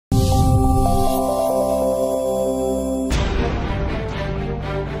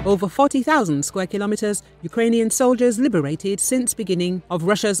Over 40,000 square kilometers Ukrainian soldiers liberated since beginning of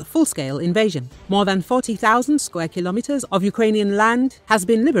Russia's full-scale invasion. More than 40,000 square kilometers of Ukrainian land has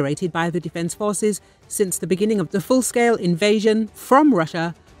been liberated by the defense forces since the beginning of the full-scale invasion from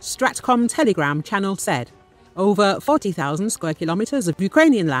Russia, Stratcom Telegram channel said. Over 40,000 square kilometers of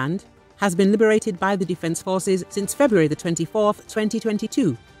Ukrainian land has been liberated by the defense forces since February the 24th,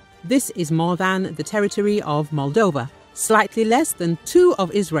 2022. This is more than the territory of Moldova, slightly less than 2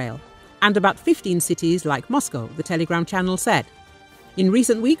 of Israel, and about 15 cities like Moscow, the Telegram channel said. In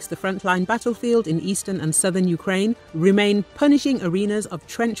recent weeks, the frontline battlefield in eastern and southern Ukraine remain punishing arenas of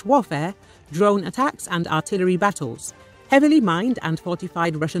trench warfare, drone attacks and artillery battles. Heavily mined and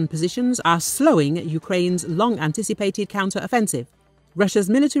fortified Russian positions are slowing Ukraine's long-anticipated counter-offensive. Russia's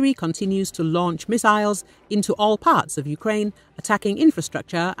military continues to launch missiles into all parts of Ukraine, attacking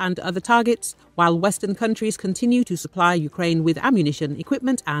infrastructure and other targets, while Western countries continue to supply Ukraine with ammunition,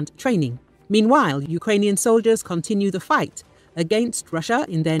 equipment and training. Meanwhile, Ukrainian soldiers continue the fight against Russia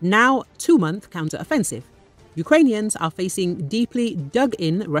in their now 2-month counter-offensive. Ukrainians are facing deeply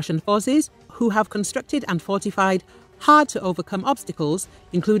dug-in Russian forces who have constructed and fortified hard-to-overcome obstacles,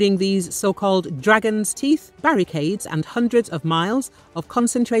 including these so-called dragon's teeth, barricades and hundreds of miles of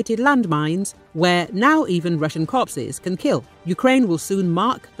concentrated landmines where now even Russian corpses can kill. Ukraine will soon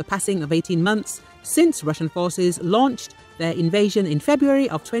mark the passing of 18 months since Russian forces launched their invasion in February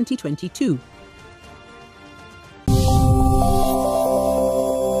of 2022.